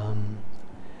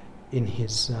 in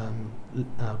his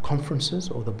conferences,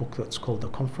 or the book that's called The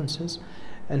Conferences.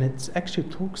 And it actually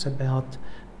talks about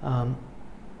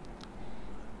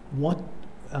what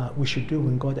we should do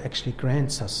when God actually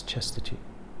grants us chastity.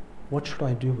 What should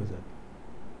I do with it?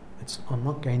 I'm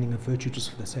not gaining a virtue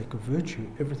just for the sake of virtue.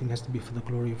 Everything has to be for the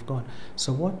glory of God.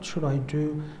 So what should I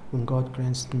do when God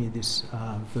grants me this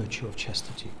virtue of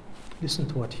chastity? Listen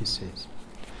to what he says.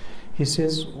 He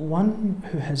says, one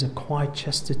who has acquired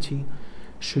chastity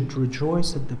should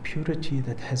rejoice at the purity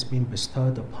that has been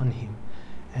bestowed upon him,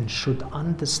 and should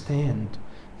understand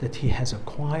that he has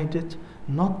acquired it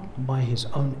not by his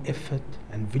own effort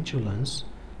and vigilance,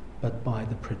 but by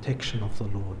the protection of the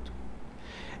Lord.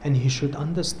 And he should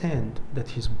understand that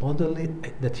his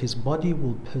body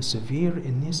will persevere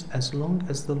in this as long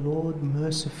as the Lord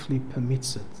mercifully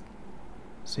permits it.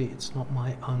 See, it's not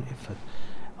my own effort.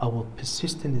 I will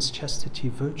persist in his chastity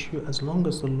virtue as long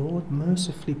as the Lord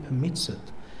mercifully permits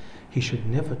it. He should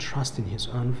never trust in his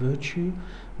own virtue,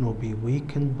 nor be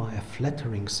weakened by a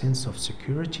flattering sense of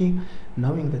security,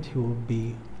 knowing that he will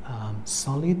be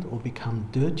sullied or become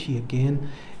dirty again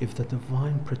if the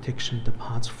divine protection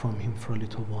departs from him for a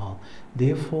little while.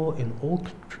 Therefore, in all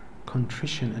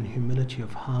contrition and humility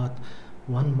of heart,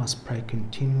 one must pray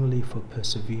continually for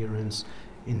perseverance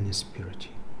in this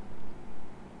purity.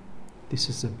 This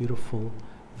is a beautiful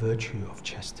virtue of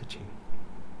chastity.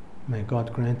 May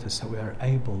God grant us that we are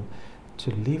able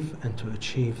to live and to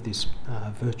achieve this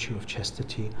virtue of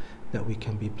chastity, that we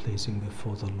can be pleasing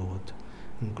before the Lord.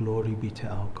 And glory be to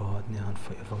our God now and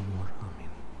forevermore. Amen.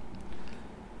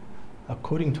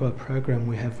 According to our program,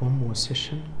 we have one more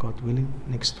session, God willing,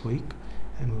 next week,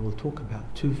 and we will talk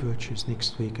about two virtues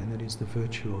next week, and that is the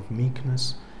virtue of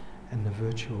meekness and the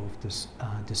virtue of this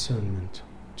discernment.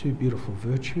 Two beautiful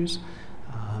virtues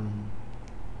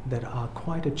that are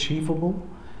quite achievable,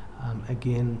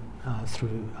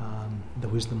 through the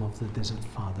wisdom of the Desert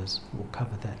Fathers. We'll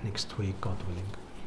cover that next week, God willing.